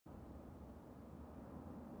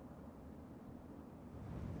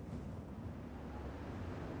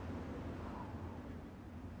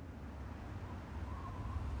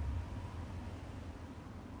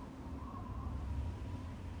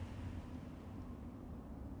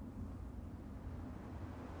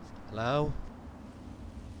Hello?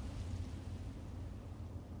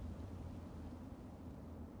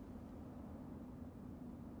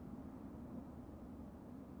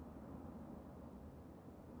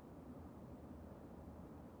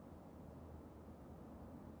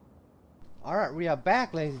 Alright, we are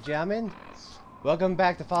back, ladies and gentlemen. Welcome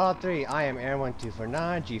back to Fallout 3. I am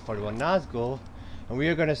Aaron1249, G41 Nazgul, and we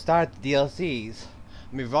are going to start the DLCs.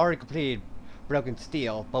 We've already completed Broken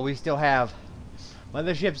Steel, but we still have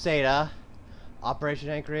Mothership Zeta, Operation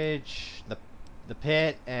Anchorage, the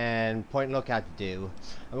Pit, and Point Lookout to do.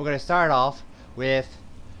 And we're going to start off with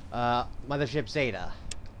Mothership Zeta.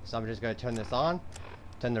 So I'm just going to turn this on,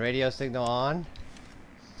 turn the radio signal on.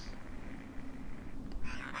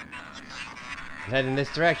 Head in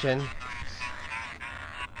this direction.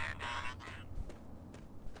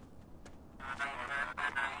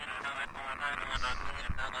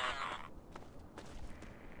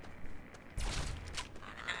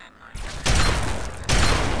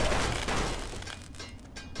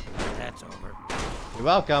 That's over. You're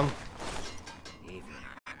welcome. Evening.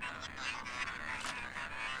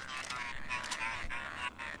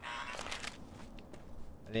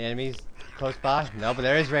 Any enemies close by? No, but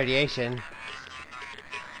there is radiation.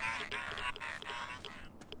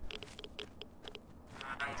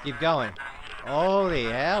 Let's keep going. Holy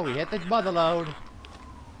hell, we hit the mother load.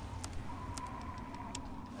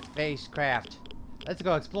 Spacecraft. Let's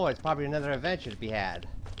go explore. It's probably another adventure to be had.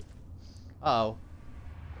 Uh oh.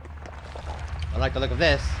 I like the look of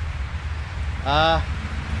this. Yeah,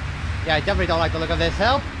 I definitely don't like the look of this.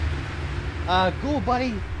 Help! Ghoul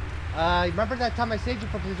buddy. Remember that time I saved you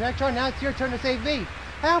from the projectile? Now it's your turn to save me.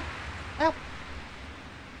 Help! Help!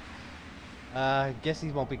 Guess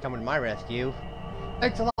he won't be coming to my rescue.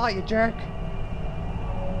 Thanks a lot, you jerk.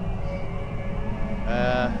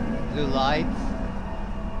 Blue lights.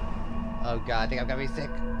 Oh god, I think I'm gonna be sick.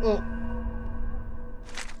 Oh.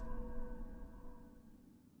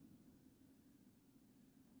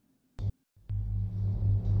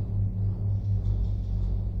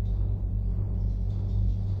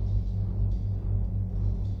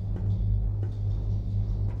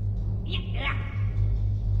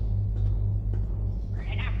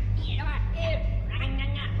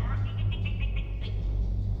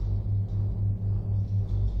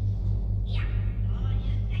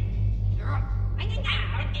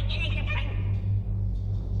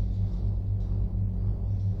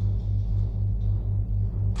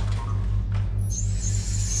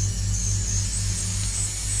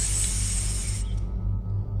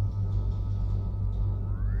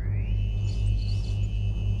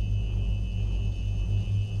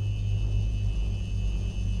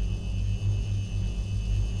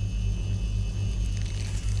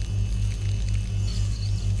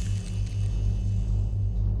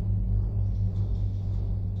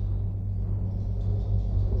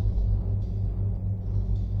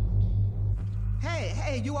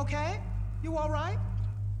 Hey, you okay? You alright?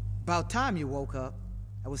 About time you woke up.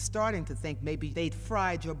 I was starting to think maybe they'd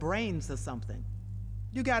fried your brains or something.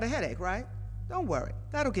 You got a headache, right? Don't worry,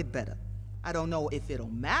 that'll get better. I don't know if it'll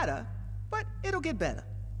matter, but it'll get better.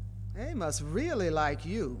 They must really like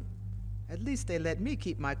you. At least they let me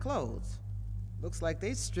keep my clothes. Looks like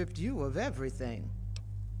they stripped you of everything.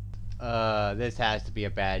 This has to be a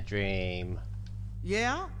bad dream.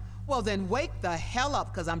 Yeah? Well then wake the hell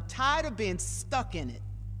up, cause I'm tired of being stuck in it.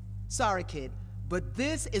 Sorry, kid, but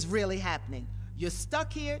this is really happening. You're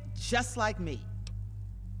stuck here just like me.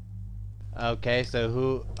 Okay,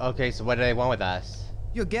 so what do they want with us?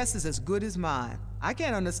 Your guess is as good as mine. I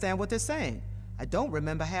can't understand what they're saying. I don't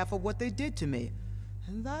remember half of what they did to me.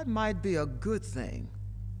 And that might be a good thing.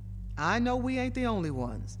 I know we ain't the only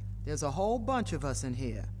ones. There's a whole bunch of us in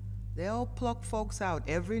here. They'll pluck folks out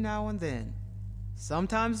every now and then.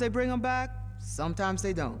 Sometimes they bring them back, sometimes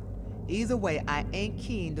they don't. Either way, I ain't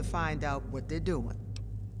keen to find out what they're doing.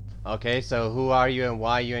 Okay, so who are you and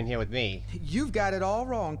why are you in here with me? You've got it all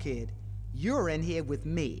wrong, kid. You're in here with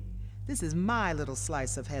me. This is my little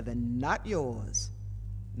slice of heaven, not yours.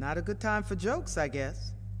 Not a good time for jokes, I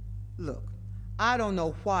guess. Look, I don't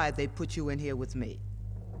know why they put you in here with me.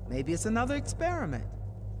 Maybe it's another experiment.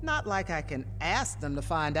 Not like I can ask them to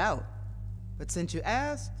find out. But since you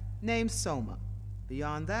asked, name's Soma.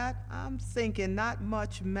 Beyond that, I'm thinking not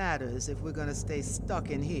much matters if we're gonna stay stuck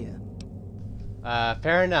in here.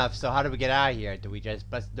 Fair enough. So how do we get out of here? Do we just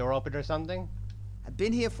bust the door open or something? I've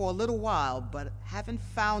been here for a little while, but haven't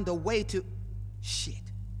found a way to...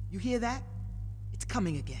 Shit. You hear that? It's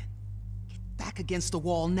coming again. Get back against the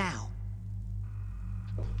wall now.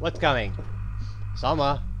 What's coming?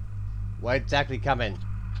 Soma, what exactly coming?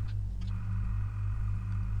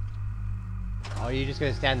 Oh, you're just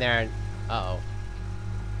gonna stand there and... Uh-oh.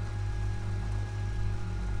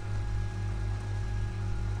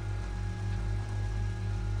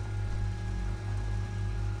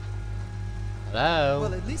 Hello?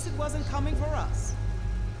 Well, at least it wasn't coming for us.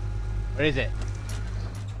 What is it?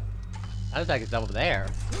 That looks like it's over there.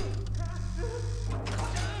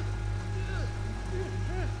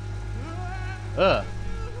 Ugh.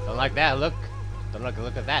 Don't like that look. Don't like the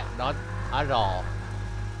look of that. Not at all.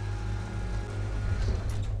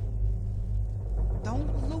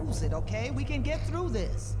 Don't lose it, okay? We can get through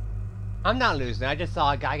this. I'm not losing. I just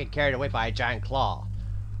saw a guy get carried away by a giant claw.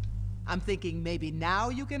 I'm thinking maybe now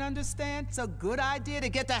you can understand. It's a good idea to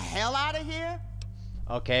get the hell out of here.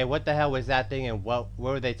 Okay, what the hell was that thing and where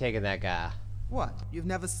were they taking that guy? What? You've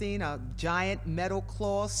never seen a giant metal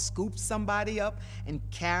claw scoop somebody up and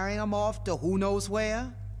carry him off to who knows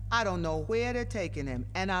where? I don't know where they're taking him,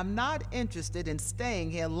 and I'm not interested in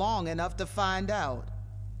staying here long enough to find out.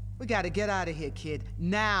 We gotta get out of here, kid.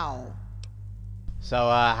 Now! So,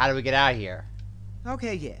 how do we get out of here?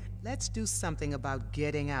 Okay, yeah. Let's do something about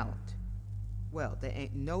getting out. Well, there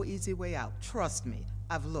ain't no easy way out. Trust me.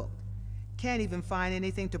 I've looked. Can't even find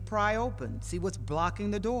anything to pry open. See what's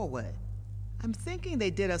blocking the doorway. I'm thinking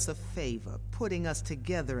they did us a favor, putting us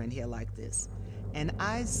together in here like this. And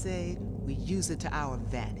I say we use it to our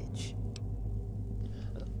advantage.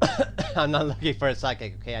 I'm not looking for a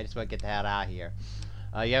psychic, okay? I just want to get the hell out of here.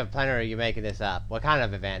 You have a plan or are you making this up? What kind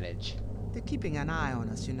of advantage? They're keeping an eye on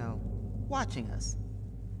us, you know. Watching us.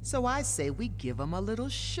 So I say we give them a little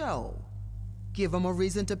show. Give them a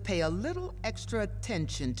reason to pay a little extra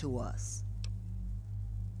attention to us.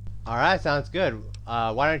 Alright, sounds good.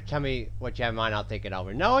 Why don't you tell me what you have in mind, I'll take it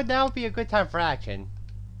over. No, that would be a good time for action.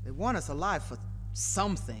 They want us alive for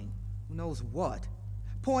something. Who knows what?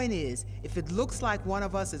 Point is, if it looks like one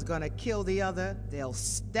of us is gonna kill the other, they'll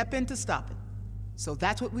step in to stop it. So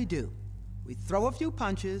that's what we do. We throw a few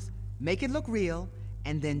punches, make it look real,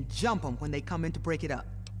 and then jump them when they come in to break it up.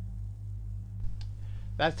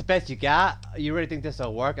 That's the best you got? You really think this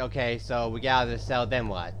will work? Okay, so we get out of this cell, then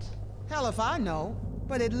what? Hell if I know,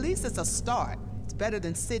 but at least it's a start. It's better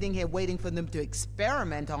than sitting here waiting for them to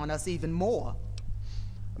experiment on us even more.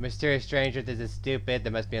 A mysterious stranger, this is stupid,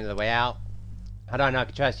 there must be another way out. How do I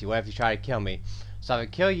not trust you? What if you try to kill me? So if I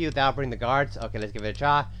kill you, that'll bring the guards? Okay, let's give it a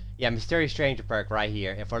try. Yeah, mysterious stranger perk right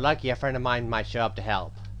here. If we're lucky, a friend of mine might show up to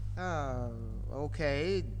help.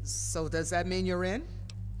 Okay. So does that mean you're in?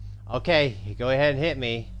 Okay, you go ahead and hit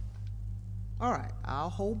me. Alright, I'll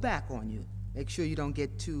hold back on you. Make sure you don't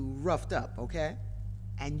get too roughed up, okay?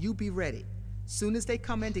 And you be ready. Soon as they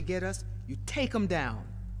come in to get us, you take them down.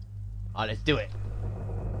 Oh, let's do it.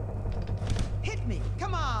 Hit me!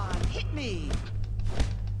 Come on, hit me!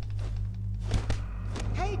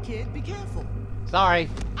 Hey kid, be careful. Sorry.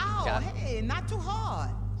 Ow, hey, not too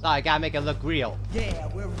hard. Sorry, gotta make it look real. Yeah,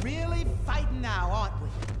 we're really fighting now, aren't we?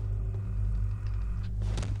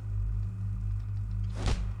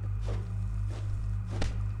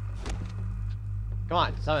 Come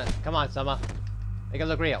on, Summer. Come on, Summer. Make it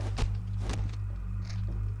look real.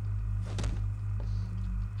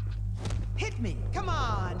 Hit me! Come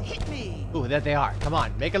on, hit me! Ooh, there they are. Come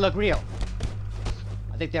on, make it look real.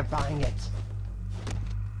 I think they're buying it.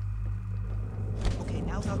 Okay,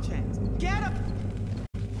 now's our chance. Get him!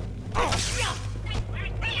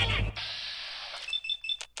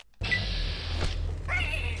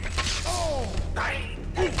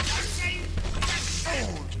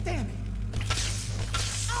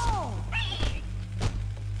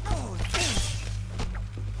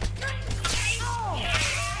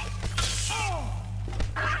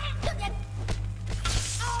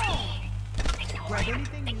 Grab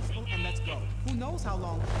anything useful and let's go. Who knows how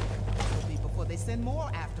long it'll be before they send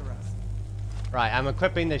more after us. Right, I'm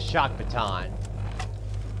equipping the shock baton.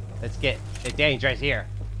 Let's get the dangerous here.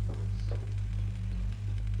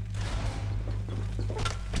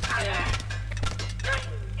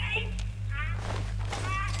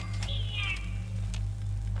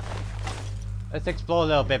 Let's explore a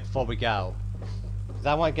little bit before we go. Because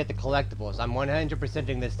I want to get the collectibles. I'm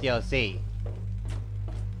 100%ing this DLC.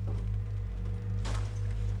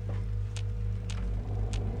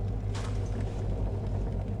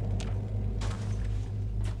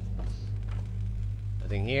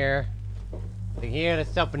 Nothing here. Nothing here.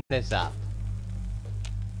 Let's open this up.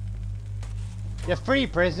 You're free,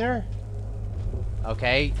 prisoner.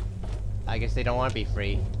 Okay. I guess they don't want to be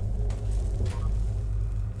free.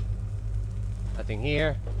 Nothing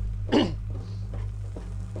here.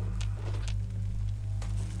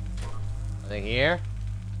 Nothing here.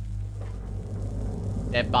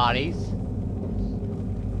 Dead bodies.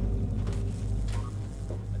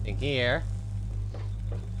 Nothing here.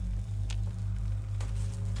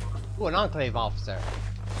 Ooh, an Enclave officer.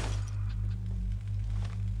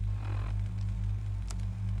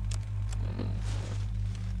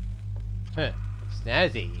 Huh.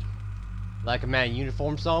 Snazzy. Like a man in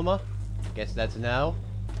uniform, Soma? Guess that's a no.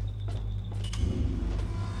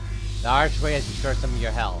 The archway has restored some of your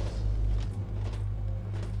health.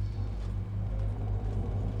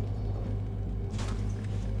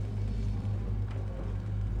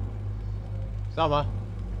 Soma?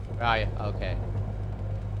 Where are you? Okay.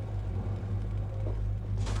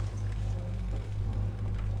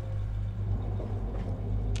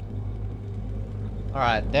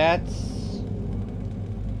 Alright, that's...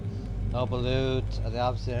 Noble loot, the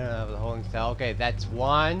opposite of the holding cell. Okay, that's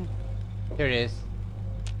one. Here it is.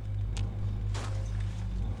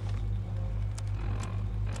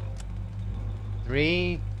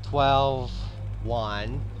 Three, 12,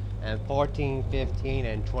 1, and 14, 15,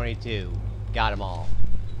 and 22. Got them all.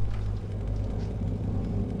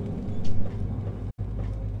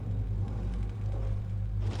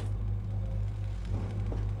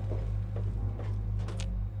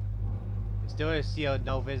 Still is sealed,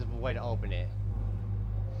 no visible way to open it.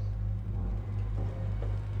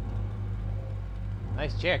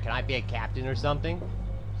 Nice chair, can I be a captain or something?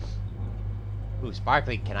 Ooh,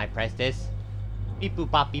 sparkly, can I press this? Beep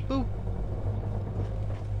boop bop beep boop.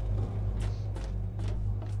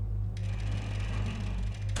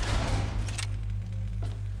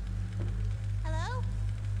 Hello?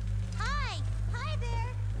 Hi! Hi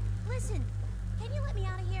there! Listen, can you let me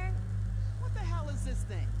out of here? What the hell is this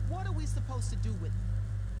thing? What are we supposed to do with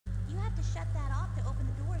it? You have to shut that off to open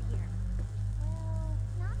the door here. Well,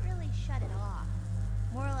 not really shut it off.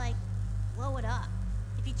 More like blow it up.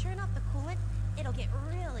 If you turn off the coolant, it'll get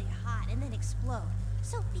really hot and then explode.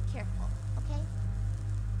 So be careful, okay?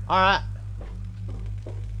 Alright.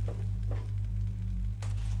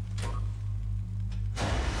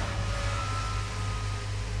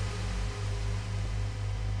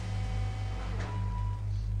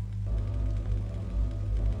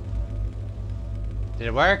 Did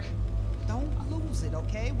it work? Don't lose it,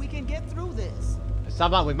 okay? We can get through this.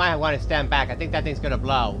 Somehow we might want to stand back. I think that thing's gonna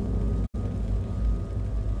blow.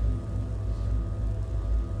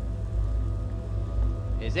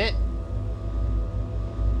 Is it?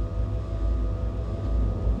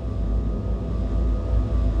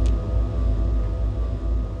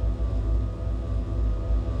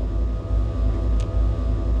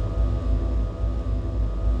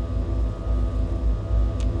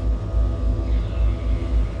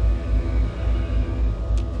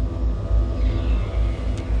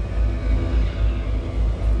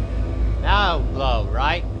 Now blow,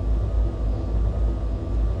 right?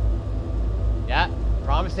 Yeah,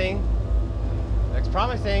 promising. Looks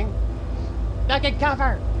promising. Duck and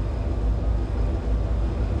cover!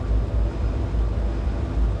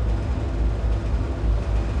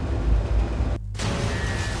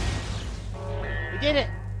 We did it!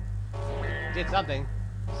 We did something.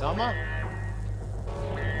 Soma?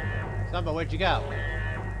 Soma, where'd you go?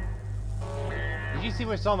 Did you see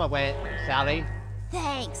where Soma went, Sally?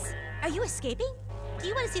 Thanks. Are you escaping? Do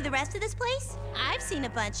you want to see the rest of this place? I've seen a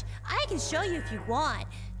bunch. I can show you if you want.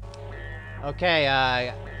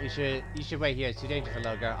 Okay, you should wait here. It's too dangerous for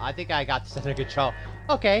little girl. I think I got this under control.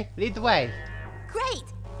 Okay, lead the way. Great!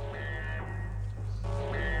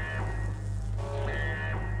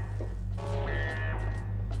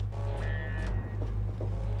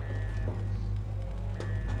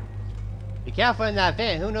 Be careful in that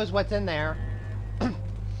vent. Who knows what's in there?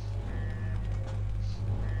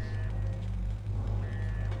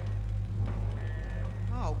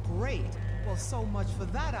 Oh, great. Well, so much for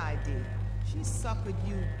that idea. She suckered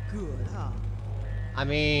you good, huh? I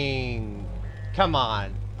mean, come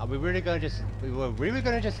on. Are we really gonna just... We were really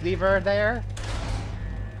gonna just leave her there?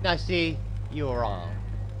 Now, see, you were wrong.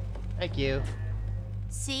 Thank you.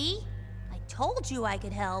 See? I told you I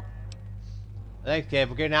could help. Thanks, kid.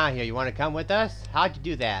 We're getting out of here. You want to come with us? How'd you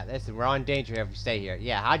do that? Listen, we're on danger if we stay here.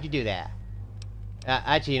 Yeah, how'd you do that?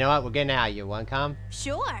 Actually, you know what? We're getting out of here. Want to come?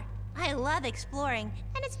 Sure. I love exploring,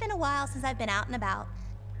 and it's been a while since I've been out and about.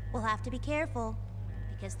 We'll have to be careful,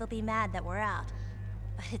 because they'll be mad that we're out.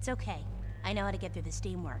 But it's okay. I know how to get through the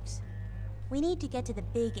steamworks. We need to get to the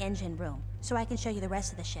big engine room, so I can show you the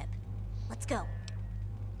rest of the ship. Let's go.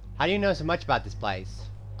 How do you know so much about this place?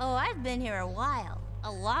 Oh, I've been here a while.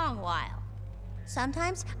 A long while.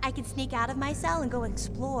 Sometimes I can sneak out of my cell and go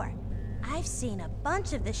explore. I've seen a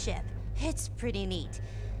bunch of the ship. It's pretty neat.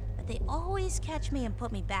 But they always catch me and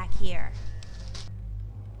put me back here.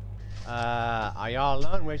 Are y'all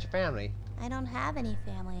alone? Where's your family? I don't have any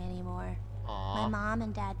family anymore. Aww. My mom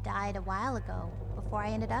and dad died a while ago, before I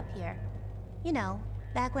ended up here. You know,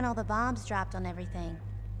 Back when all the bombs dropped on everything.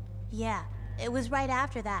 Yeah, it was right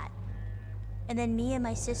after that. And then me and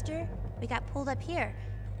my sister, we got pulled up here.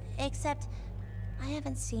 Except, I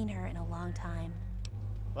haven't seen her in a long time.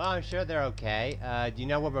 Well, I'm sure they're okay. Do you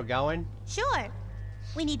know where we're going? Sure.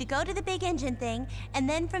 We need to go to the big engine thing, and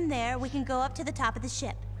then from there, we can go up to the top of the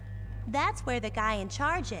ship. That's where the guy in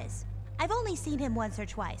charge is. I've only seen him once or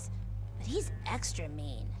twice, but he's extra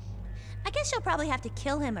mean. I guess you'll probably have to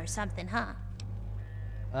kill him or something, huh?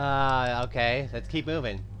 Okay. Let's keep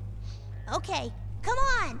moving. Okay, come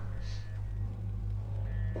on!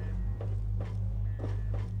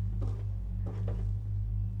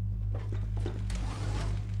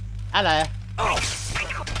 Hello.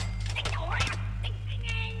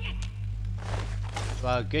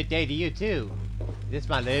 Well, good day to you too. Is this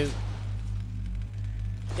my loot?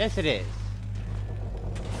 Yes, it is.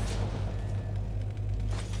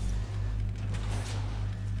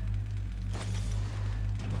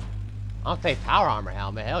 I'll take power armor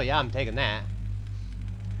helmet. Hell yeah, I'm taking that.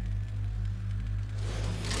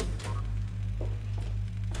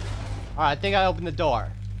 Alright, I think I opened the door.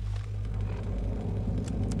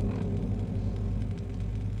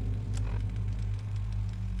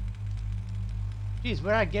 Jeez,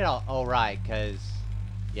 where'd I get all right? Cause,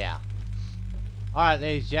 yeah. Alright,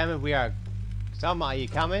 ladies and gentlemen, we are... Selma, are you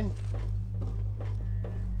coming?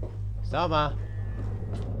 Selma.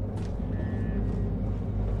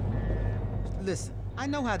 Listen, I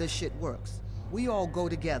know how this shit works. We all go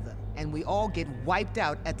together, and we all get wiped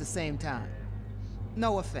out at the same time.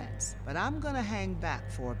 No offense, but I'm gonna hang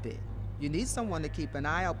back for a bit. You need someone to keep an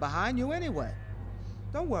eye out behind you anyway.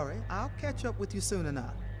 Don't worry, I'll catch up with you soon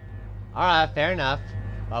enough. Alright, fair enough.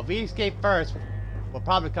 Well, if we escape first, we'll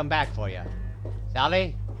probably come back for you.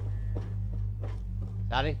 Sally?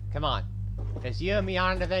 Sally, come on. It's you and me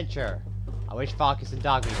on an adventure. I wish Focus and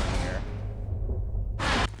Doggy were here.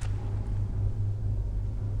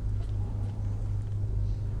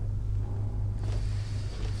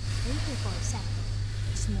 Wait here for a second.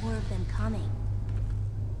 There's more of them coming.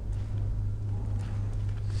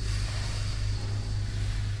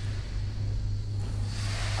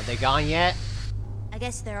 Are they gone yet? I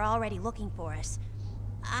guess they're already looking for us.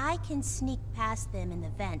 I can sneak past them in the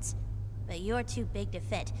vents, but you're too big to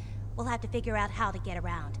fit. We'll have to figure out how to get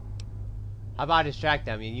around. How about I distract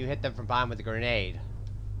them and you hit them from behind with a grenade?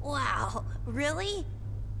 Wow, really?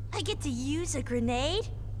 I get to use a grenade?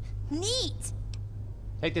 Neat!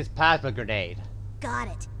 Take this plasma grenade. Got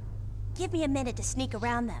it. Give me a minute to sneak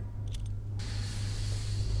around them.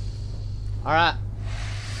 Alright.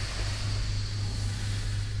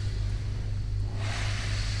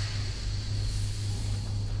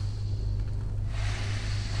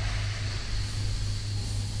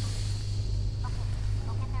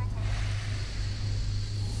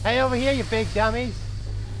 Hey, over here, you big dummies!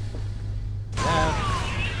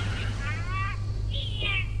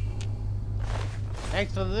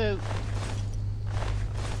 Thanks for the loot.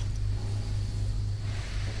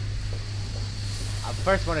 I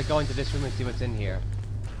first want to go into this room and see what's in here.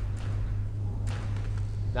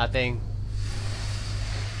 Nothing.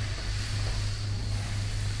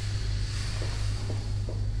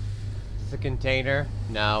 Is this a container?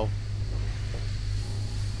 No.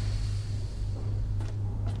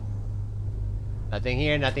 Nothing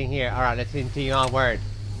here, nothing here. Alright, let's continue onward.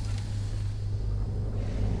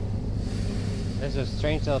 There's those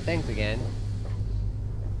strange little things again.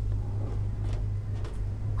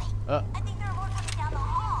 Wait, I think there are more coming down the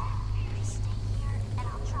hall. You stay here, and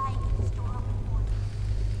I'll try and get this door open for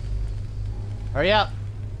you. Hurry up!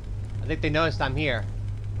 I think they noticed I'm here.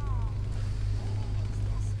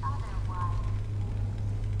 It's this other one.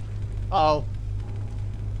 Uh-oh.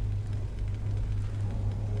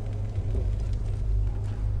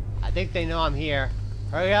 I think they know I'm here.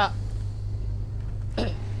 Hurry up! There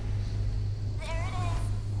it is.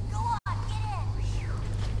 Go on, get in.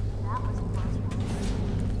 That was a close one.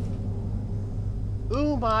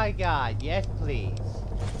 Oh my god, yes please.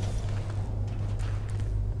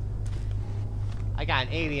 I got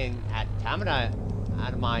an alien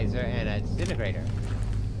atomizer and a disintegrator.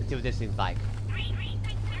 Let's see what this thing's like.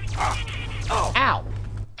 Ow!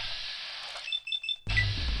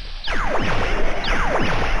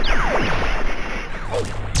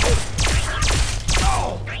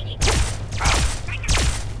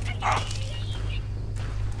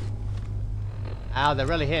 Ow, they're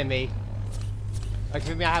really hitting me. Like,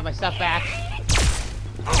 for me, I have my stuff back.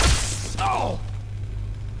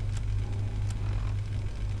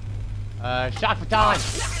 Shock baton!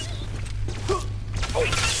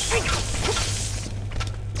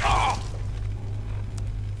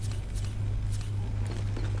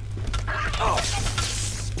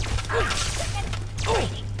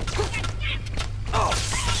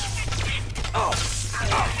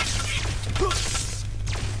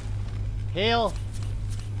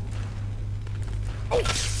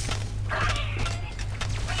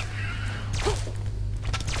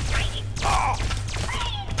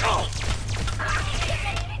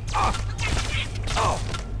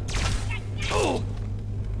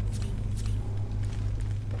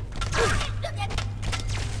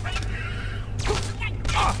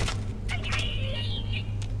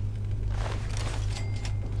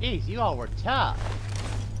 Jeez, you all were tough.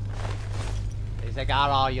 At least I got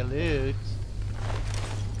all your loot.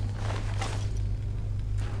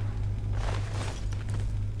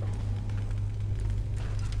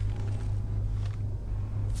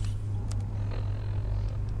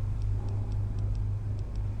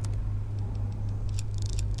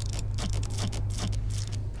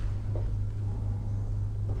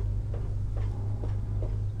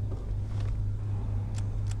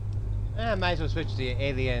 I might as well switch to the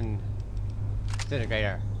alien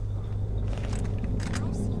disintegrator.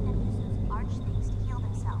 I've seen them use those arch things to heal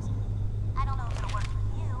themselves. I don't know if it'll work for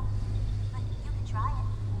you, but you can try it.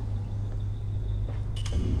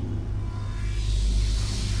 Be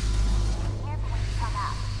careful when you come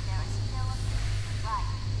out. There is still a few to the right.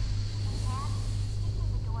 If you can, stick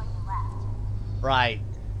with the door on your left. Right.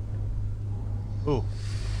 Ooh.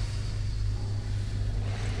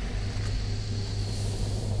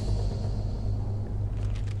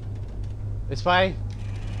 This way?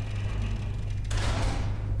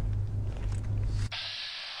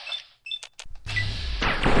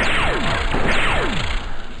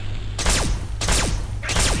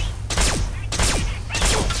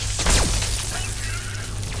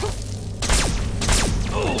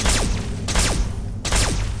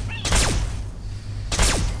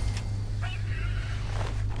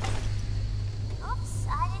 Oops,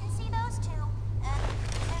 I didn't see those two.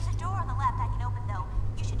 There's a door on the left I can open though.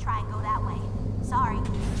 You should try and go that way. Sorry.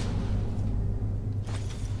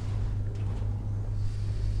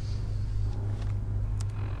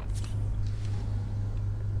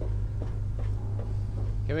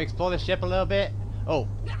 Can we explore the ship a little bit? Oh.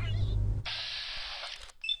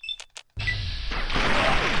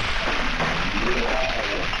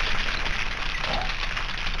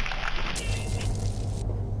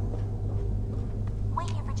 Wait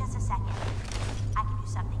here for just a second. I can do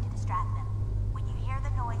something to distract them. When you hear the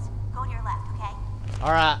noise, go to your left, okay?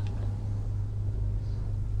 Alright.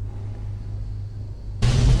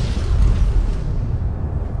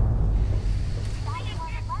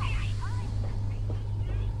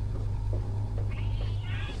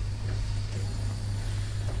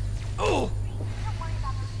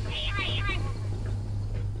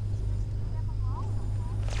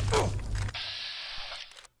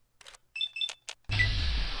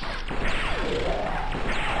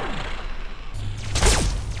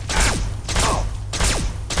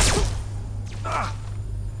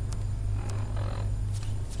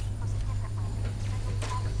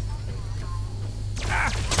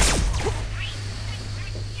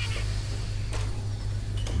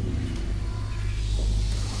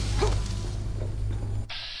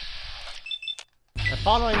 They're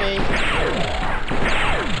following me.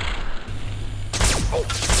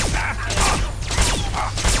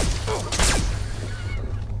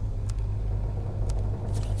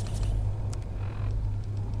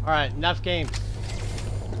 Alright, enough games.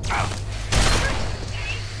 Ow.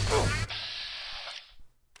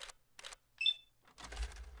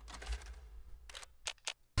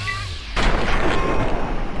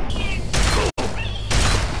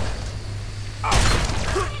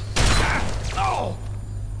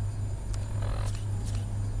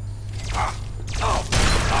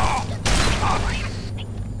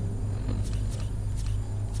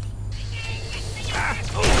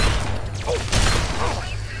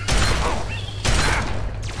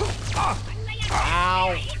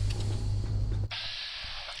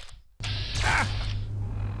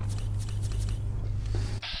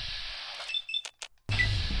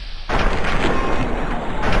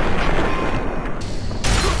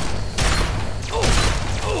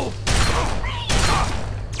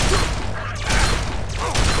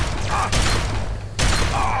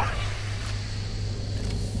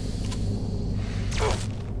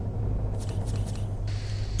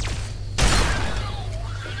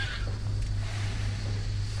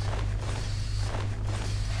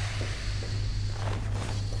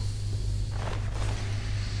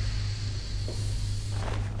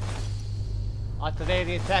 After the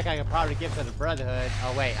alien attack, I could probably give to the Brotherhood.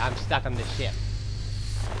 Oh wait, I'm stuck on this ship.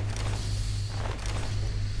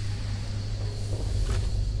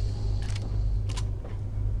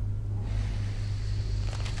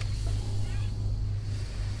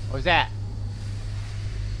 What was that?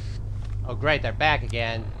 Oh great, they're back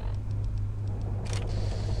again.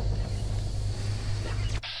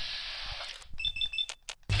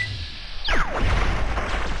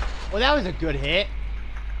 Well, that was a good hit.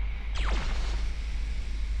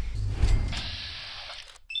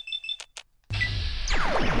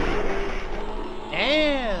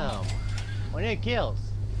 Damn! 28 kills.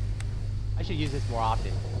 I should use this more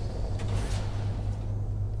often.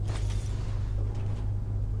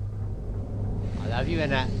 I love you,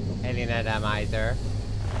 alien atomizer.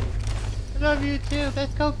 I love you too.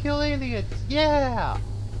 Let's go kill aliens. Yeah!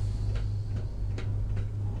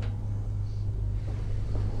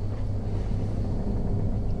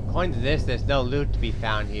 According to this, there's no loot to be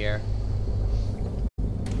found here.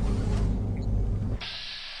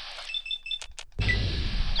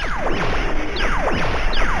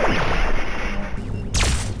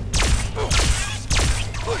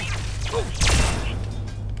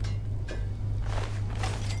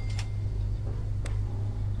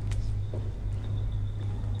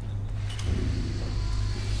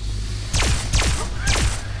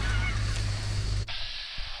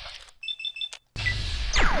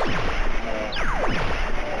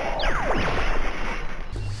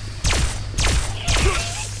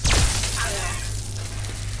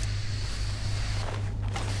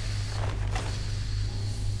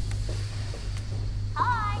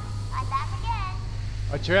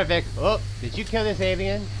 Oh, terrific. Oh, did you kill this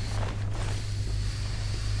alien?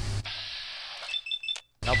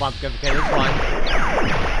 Nope, I'm gonna kill this one.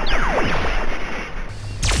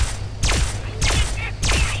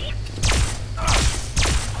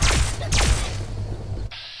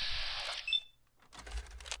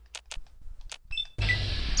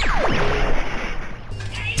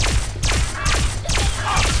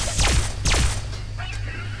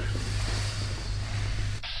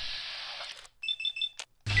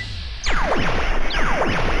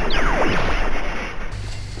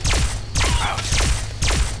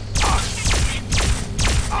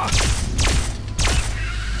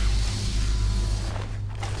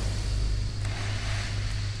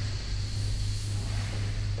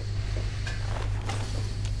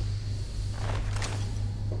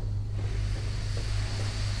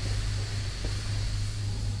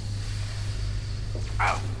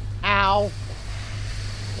 Ow!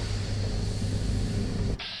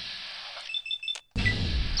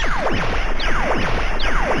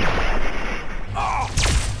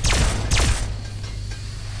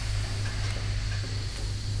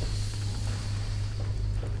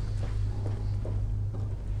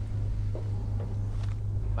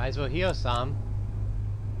 Might as well heal some.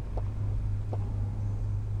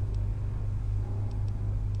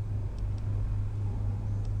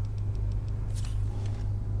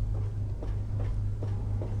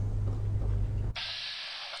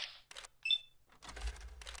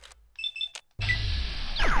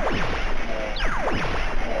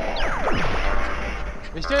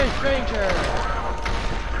 Mr. Stranger!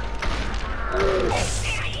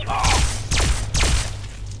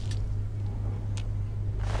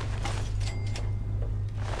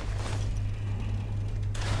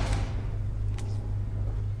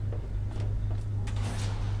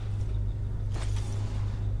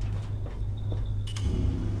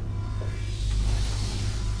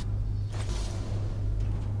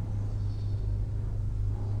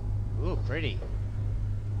 Ooh, pretty.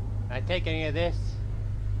 Can I take any of this?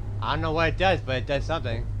 I don't know what it does, but it does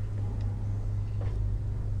something.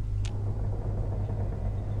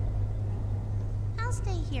 I'll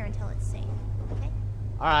stay here until it's safe, okay?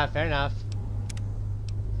 Alright, fair enough.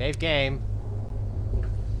 Safe game.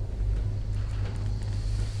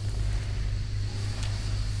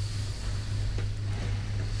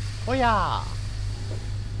 Oh yeah!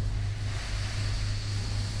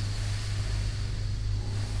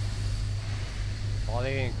 All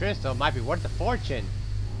the crystal might be worth a fortune.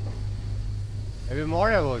 Maybe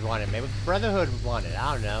Mordor would want it. Maybe Brotherhood would want it.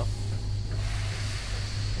 I don't know.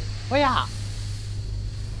 Oh yeah!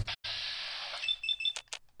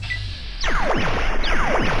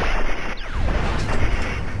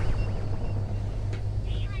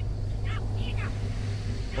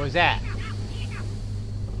 What was that?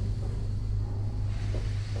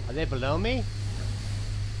 Are they below me?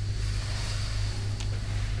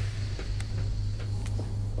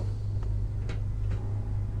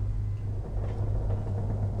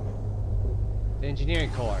 The engineering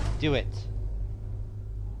core. Do it.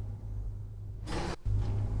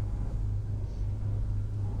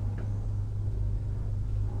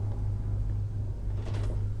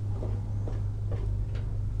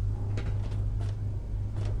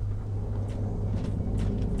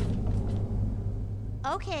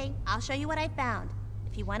 Okay, I'll show you what I found.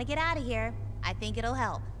 If you want to get out of here, I think it'll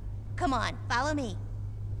help. Come on, follow me.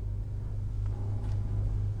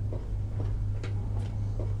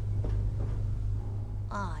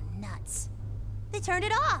 Oh, nice. They turned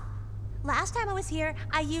it off. Last time I was here,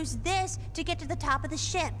 I used this to get to the top of the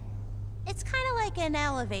ship. It's kind of like an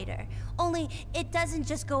elevator, only it doesn't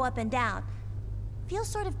just go up and down. Feels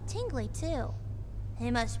sort of tingly, too.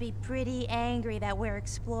 They must be pretty angry that we're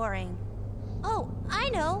exploring. Oh, I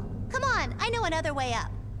know. Come on, I know another way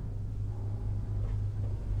up.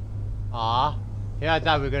 Aw. Here I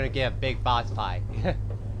thought we were gonna get a big boss fight.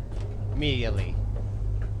 Immediately.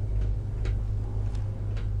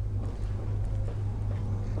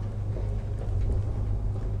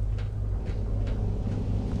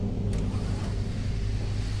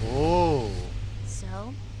 Ooh.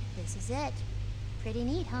 So, this is it. Pretty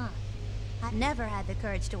neat, huh? I've never had the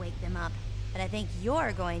courage to wake them up, but I think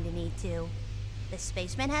you're going to need to. The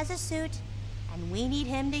spaceman has a suit, and we need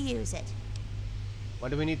him to use it.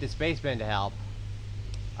 What do we need the spaceman to help?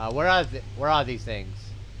 Where are these things?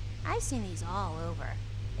 I've seen these all over.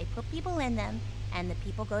 They put people in them, and the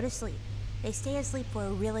people go to sleep. They stay asleep for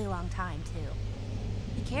a really long time, too.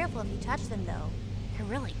 Be careful if you touch them, though. They're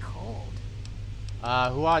really cold.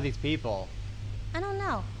 Who are these people? I don't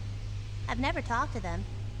know. I've never talked to them.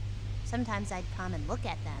 Sometimes I'd come and look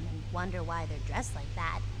at them and wonder why they're dressed like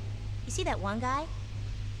that. You see that one guy?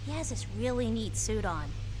 He has this really neat suit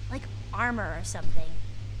on, like armor or something.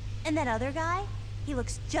 And that other guy? He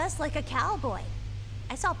looks just like a cowboy.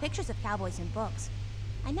 I saw pictures of cowboys in books.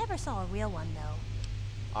 I never saw a real one,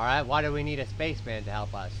 though. Alright, why do we need a spaceman to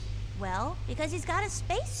help us? Well, because he's got a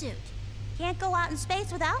spacesuit. Can't go out in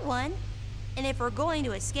space without one. And if we're going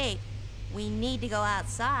to escape, we need to go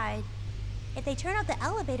outside. If they turn out the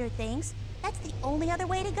elevator things, that's the only other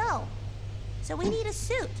way to go. So we need a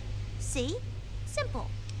suit. See? Simple.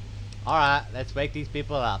 Alright, let's wake these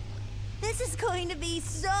people up. This is going to be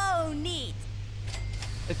so neat.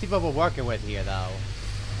 Let's see what we're working with here, though.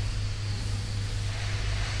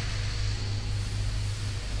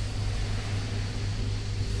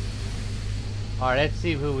 Alright, let's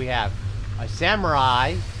see who we have. A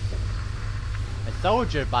samurai. A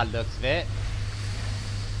soldier by the looks of it.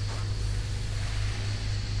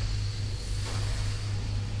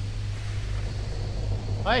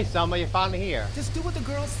 Hey, Selma, you're finally here. Just do what the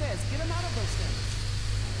girl says. Get him out of those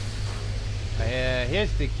things.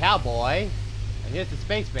 Here's the cowboy. And here's the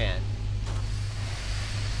spaceman.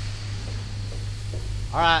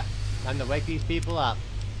 Alright, time to wake these people up.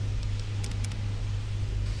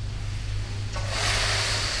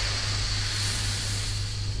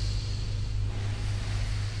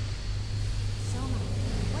 Selma,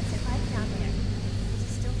 what's it like down there? Is it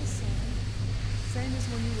still the same? Same as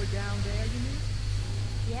when you were down there, you mean?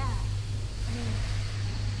 Yeah. I mean,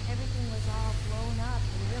 everything was all blown up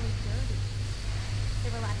and really dirty.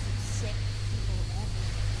 There were lots of sick people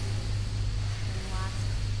everywhere. And lots of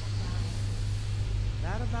people dying.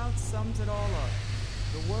 That about sums it all up.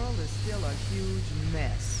 The world is still a huge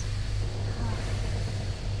mess.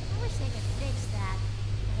 I wish they could fix that.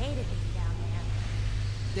 I hated being down there.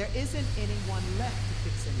 There isn't anyone left to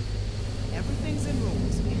fix anything. Everything's in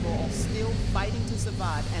ruins. People are still fighting to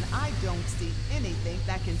survive, and I don't see anything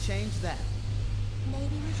that can change that.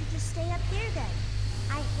 Maybe we should just stay up here then.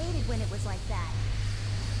 I hated when it was like that.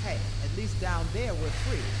 Hey, at least down there we're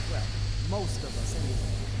free. Well, most of us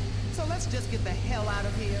anyway. So let's just get the hell out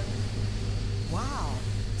of here. Wow,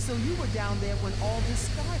 so you were down there when all this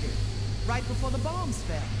started, right before the bombs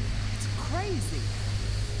fell. It's crazy.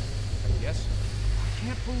 Yes, I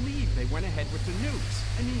can't believe they went ahead with the nukes.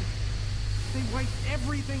 I mean, they wiped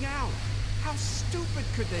everything out. How stupid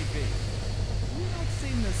could they be? You don't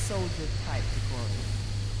seem the soldier type, Decory.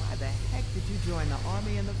 Why the heck did you join the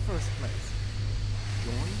army in the first place?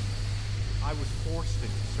 Join? I was forced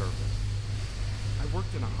into service. I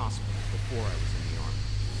worked in a hospital before I was in the army.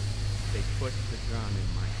 They put the gun in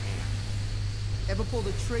my hand. Ever pull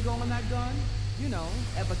the trigger on that gun? You know,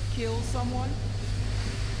 ever kill someone?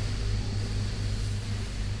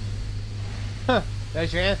 Huh,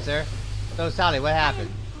 there's your answer. So, Sally, what happened?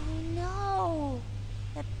 Oh no!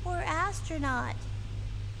 That poor astronaut.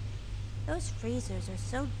 Those freezers are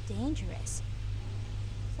so dangerous.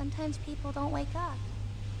 Sometimes people don't wake up.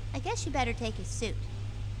 I guess you better take his suit.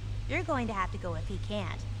 You're going to have to go if he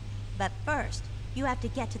can't. But first, you have to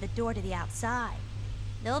get to the door to the outside.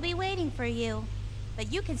 They'll be waiting for you.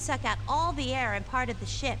 But you can suck out all the air and part of the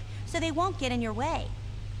ship, so they won't get in your way.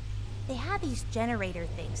 They have these generator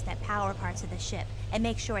things that power parts of the ship and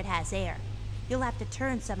make sure it has air. You'll have to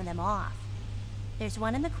turn some of them off. There's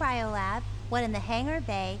one in the cryo lab, one in the hangar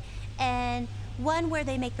bay, and one where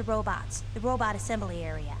they make the robots, the robot assembly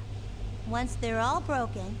area. Once they're all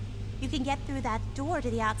broken, you can get through that door to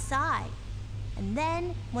the outside. And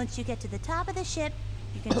then, once you get to the top of the ship,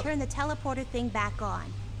 you can turn the teleporter thing back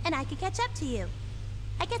on, and I can catch up to you.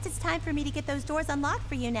 I guess it's time for me to get those doors unlocked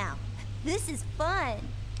for you now. This is fun.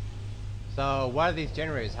 So, what are these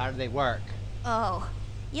generators? How do they work? Oh,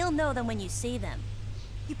 you'll know them when you see them.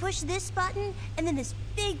 You push this button, and then this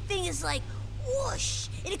big thing is like, whoosh,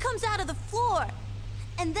 and it comes out of the floor.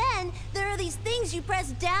 And then there are these things you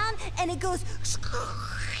press down, and it goes,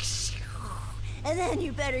 and then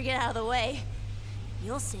you better get out of the way.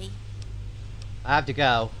 You'll see. I have to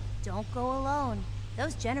go. Don't go alone.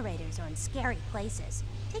 Those generators are in scary places.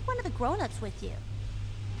 Take one of the grown-ups with you.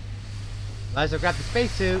 Might as well grab the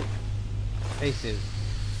spacesuit. Spacesuit.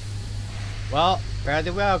 Well, fare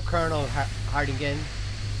thee well, Colonel Hardingen.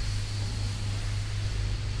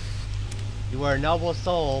 You were a noble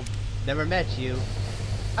soul. Never met you.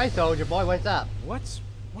 Hi, soldier boy. What's up? What's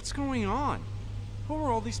going on? Who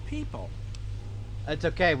are all these people? It's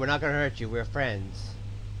okay. We're not gonna hurt you. We're friends.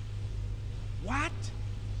 What?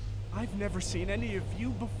 I've never seen any of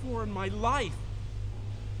you before in my life.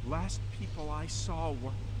 Last people I saw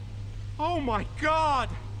were... Oh my God!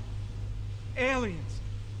 Aliens!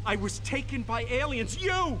 I was taken by aliens.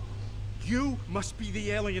 You must be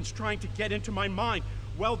the aliens trying to get into my mind.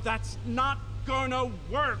 Well, that's not gonna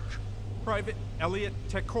work. Private Elliot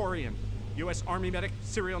Tekorian, U.S. Army medic,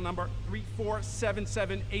 serial number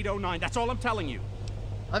 3477809. That's all I'm telling you.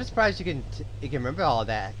 I'm surprised you can remember all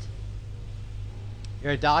that.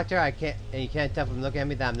 You're a doctor. And you can't tell from looking at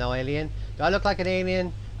me that I'm no alien. Do I look like an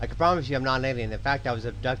alien? I can promise you I'm not an alien. In fact, I was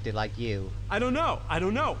abducted like you. I don't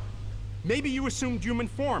know. Maybe you assumed human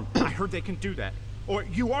form. I heard they can do that. Or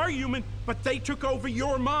you are human, but they took over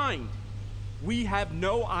your mind. We have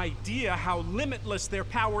no idea how limitless their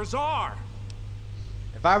powers are.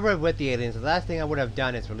 If I were with the aliens, the last thing I would have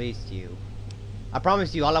done is released you. I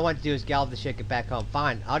promise you, all I want to do is get all the shit, get back home.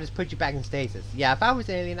 Fine, I'll just put you back in stasis. Yeah, if I was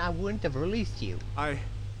an alien, I wouldn't have released you. I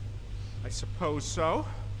suppose so.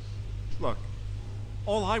 Look,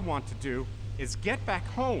 all I want to do is get back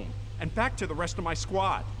home and back to the rest of my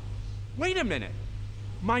squad. Wait a minute.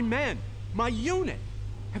 My men, my unit.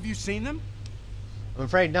 Have you seen them? I'm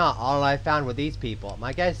afraid not. All I found were these people.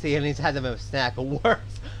 My guess the aliens had them a snack or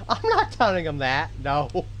worse. I'm not telling them that. No.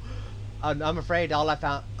 I'm afraid all I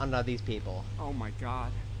found are these people. Oh my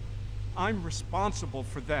God. I'm responsible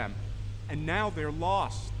for them. And now they're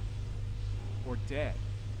lost. Or dead.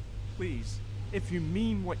 Please, if you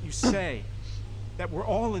mean what you say, that we're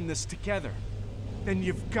all in this together, then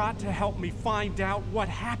you've got to help me find out what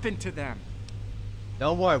happened to them.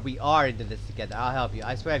 Don't worry, we are into this together. I'll help you.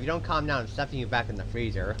 I swear, if you don't calm down, I'm stuffing you back in the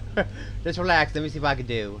freezer. Just relax. Let me see what I can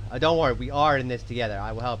do. Don't worry, we are in this together.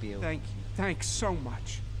 I will help you. Thank you. Thanks so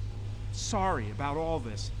much. Sorry about all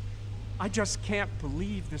this. I just can't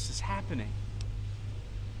believe this is happening.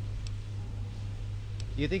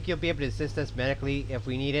 Do you think you'll be able to assist us medically if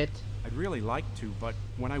we need it? I'd really like to, but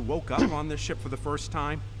when I woke up on this ship for the first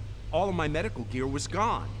time, all of my medical gear was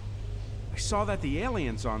gone. I saw that the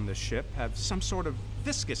aliens on this ship have some sort of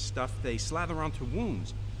viscous stuff they slather onto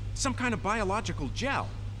wounds. Some kind of biological gel.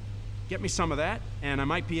 Get me some of that, and I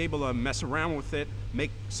might be able to mess around with it,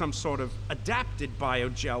 make some sort of adapted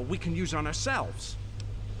biogel we can use on ourselves.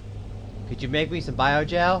 Could you make me some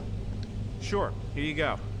biogel? Sure, here you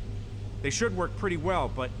go. They should work pretty well,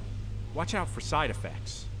 but watch out for side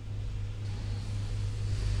effects.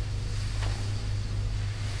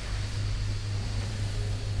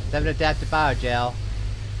 7 adapted biogel.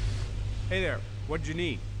 Hey there, what'd you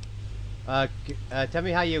need? Tell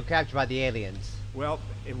me how you were captured by the aliens. Well,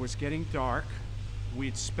 it was getting dark.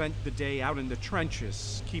 We'd spent the day out in the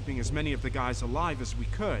trenches, keeping as many of the guys alive as we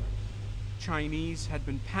could. Chinese had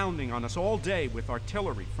been pounding on us all day with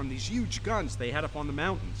artillery from these huge guns they had up on the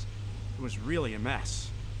mountains. It was really a mess.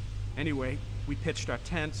 Anyway, we pitched our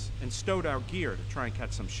tents and stowed our gear to try and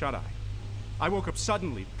catch some shut-eye. I woke up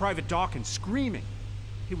suddenly, Private Dawkins screaming.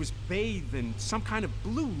 He was bathed in some kind of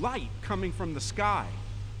blue light coming from the sky.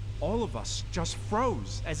 All of us just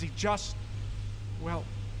froze as he just, well,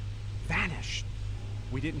 vanished.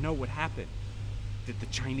 We didn't know what happened. Did the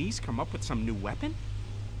Chinese come up with some new weapon?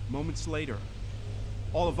 Moments later,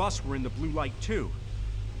 all of us were in the blue light too.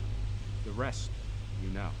 The rest,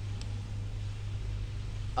 you know.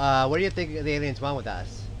 What do you think the aliens want with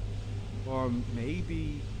us? Or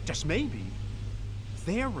maybe, just maybe,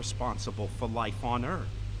 they're responsible for life on Earth.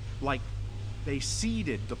 Like, they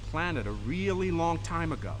seeded the planet a really long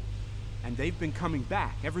time ago. And they've been coming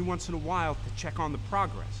back every once in a while to check on the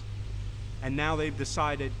progress. And now they've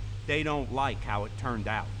decided they don't like how it turned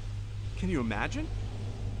out. Can you imagine?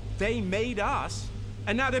 They made us,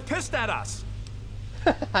 and now they're pissed at us.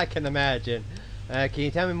 I can imagine. Can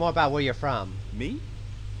you tell me more about where you're from? Me?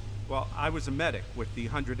 Well, I was a medic with the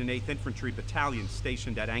 108th Infantry Battalion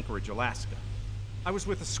stationed at Anchorage, Alaska. I was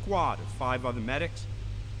with a squad of 5 other medics.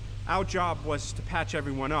 Our job was to patch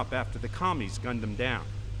everyone up after the commies gunned them down.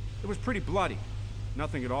 It was pretty bloody.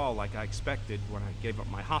 Nothing at all like I expected when I gave up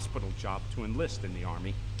my hospital job to enlist in the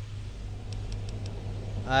army.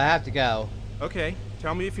 I have to go. Okay,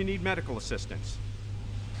 tell me if you need medical assistance.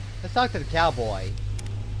 Let's talk to the cowboy.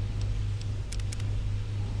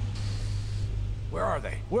 Where are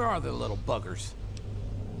they? Where are the little buggers?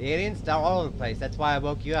 The aliens, they're all over the place. That's why I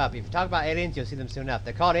woke you up. If you talk about aliens, you'll see them soon enough.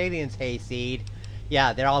 They're called aliens, Hayseed.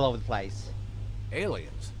 Yeah, they're all over the place.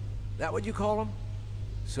 Aliens? That what you call them?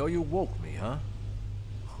 So you woke me, huh?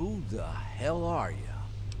 Who the hell are you?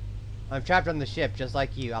 I'm trapped on the ship, just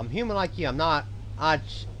like you. I'm human like you. I'm not a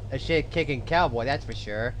shit-kicking cowboy, that's for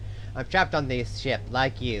sure. I'm trapped on this ship,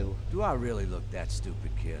 like you. Do I really look that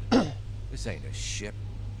stupid, kid? This ain't a ship.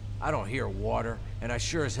 I don't hear water, and I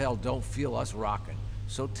sure as hell don't feel us rocking.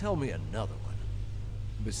 So tell me another one.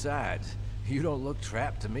 Besides, you don't look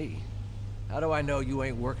trapped to me. How do I know you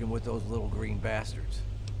ain't working with those little green bastards?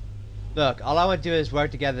 Look, all I want to do is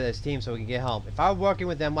work together as a team so we can get home. If I were working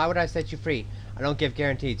with them, why would I set you free? I don't give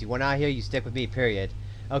guarantees. You want out here, you stick with me, period.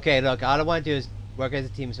 Okay, look, all I want to do is work as a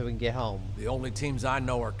team so we can get home. The only teams I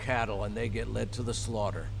know are cattle, and they get led to the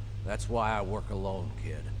slaughter. That's why I work alone,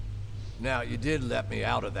 kid. Now, you did let me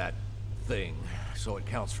out of that thing, so it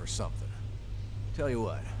counts for something. Tell you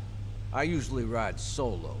what, I usually ride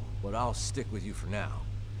solo, but I'll stick with you for now.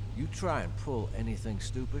 You try and pull anything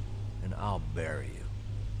stupid, and I'll bury you.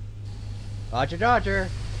 Roger, Dodger.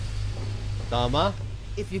 Dama.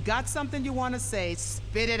 If you got something you want to say,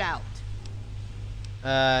 spit it out.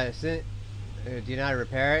 Do you know how to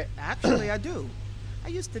repair it? Actually, I do. I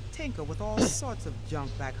used to tinker with all sorts of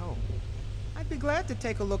junk back home. I'd be glad to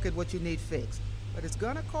take a look at what you need fixed, but it's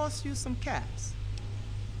gonna cost you some caps.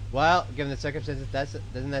 Well, given the circumstances,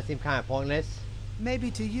 doesn't that seem kind of pointless?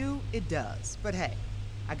 Maybe to you, it does. But hey,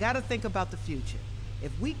 I gotta think about the future.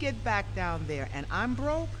 If we get back down there and I'm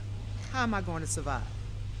broke, how am I going to survive?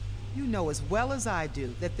 You know as well as I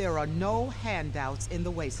do that there are no handouts in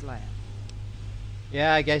the wasteland.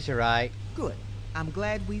 Yeah, I guess you're right. Good. I'm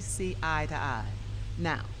glad we see eye to eye.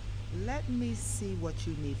 Now, let me see what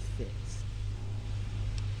you need fixed.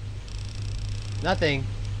 Nothing.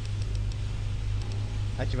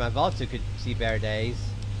 Actually, my vault suit could see better days.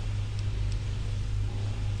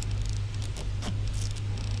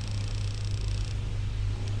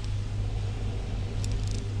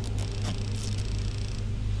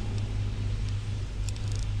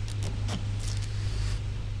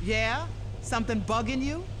 Yeah? Something bugging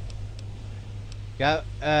you? Go,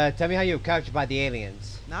 tell me how you were captured by the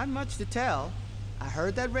aliens. Not much to tell. I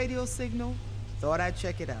heard that radio signal, thought I'd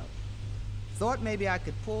check it out. Thought maybe I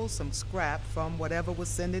could pull some scrap from whatever was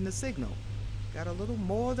sending the signal. Got a little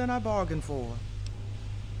more than I bargained for.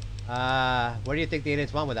 What do you think the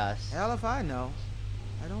aliens want with us? Hell if I know.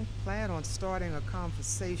 I don't plan on starting a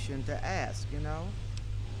conversation to ask, you know?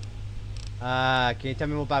 Can you tell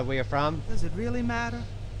me more about where you're from? Does it really matter?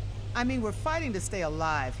 I mean, we're fighting to stay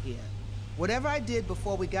alive here. Whatever I did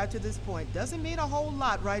before we got to this point doesn't mean a whole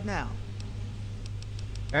lot right now.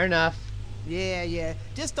 Fair enough. Yeah.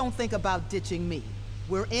 Just don't think about ditching me.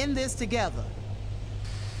 We're in this together.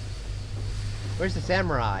 Where's the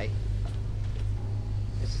samurai?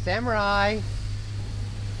 It's the samurai.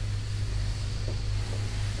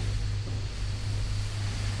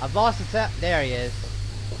 I've lost the there he is.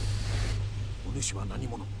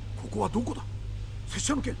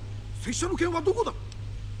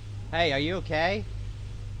 Hey, are you okay?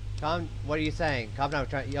 What are you saying? Calm down.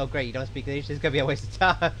 Oh, great, you don't speak English. This is gonna be a waste of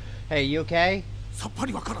time. Hey, you okay? I'm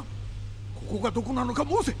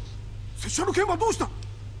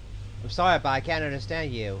sorry, but I can't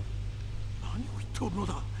understand you.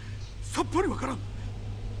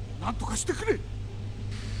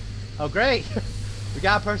 Oh, great. We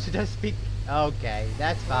got a person who does speak. Okay,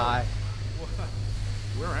 that's fine.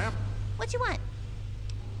 Where am I? What you want?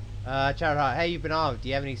 Child, hey, you've been off. Do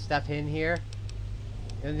you have any stuff in here?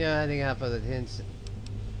 I think I have other hints.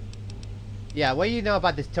 Yeah, what do you know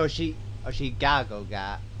about this Toshigago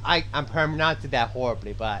guy? I'm pronouncing that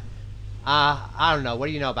horribly, but I don't know. What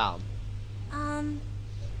do you know about him?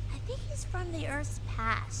 I think he's from the Earth's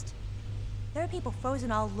past. There are people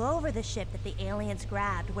frozen all over the ship that the aliens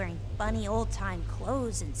grabbed, wearing funny old-time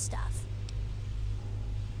clothes and stuff.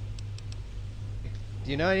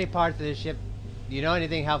 Do you know any parts of the ship? Do you know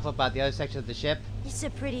anything helpful about the other section of the ship? It's a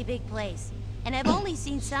pretty big place, and I've only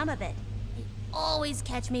seen some of it. They always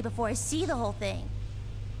catch me before I see the whole thing.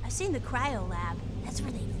 I've seen the cryo lab. That's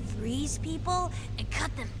where they freeze people and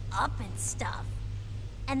cut them up and stuff.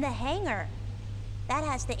 And the hangar. That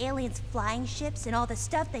has the aliens' flying ships and all the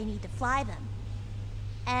stuff they need to fly them.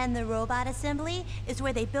 And the robot assembly is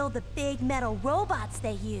where they build the big metal robots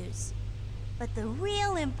they use. But the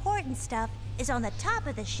real important stuff is on the top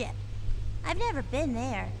of the ship. I've never been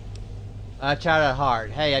there. Charter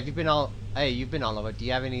Heart. Hey, you've been all over. Do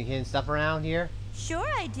you have any hidden stuff around here? Sure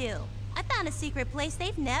I do. I found a secret place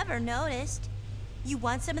they've never noticed. You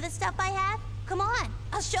want some of the stuff I have? Come on,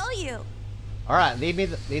 I'll show you. Alright, lead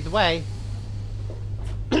the way.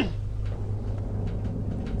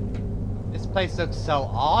 This place looks so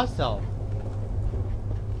awesome.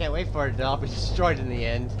 Can't wait for it to all be destroyed in the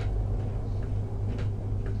end.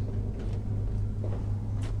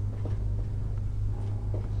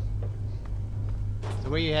 So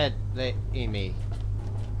where you head, Amy?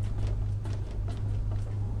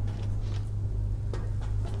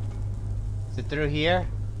 Is it through here?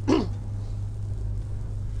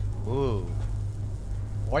 Ooh.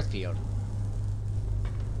 Force field.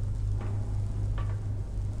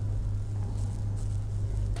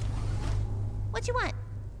 What you want?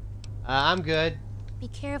 I'm good. Be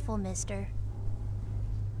careful, mister.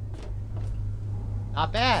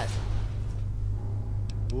 Not bad.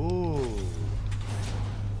 Ooh.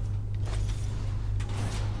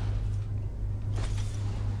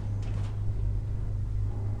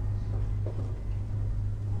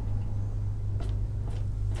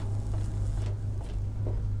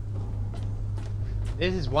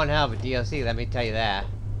 This is one hell of a DLC, let me tell you that.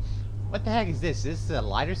 What the heck is this? Is this a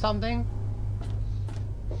light or something?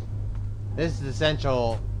 This is the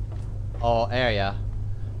central area.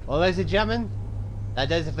 Well, ladies and gentlemen, that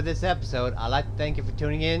does it for this episode. I'd like to thank you for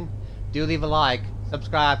tuning in. Do leave a like,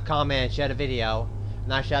 subscribe, comment, share the video.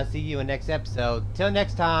 And I shall see you in the next episode. Till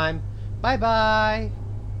next time, bye bye!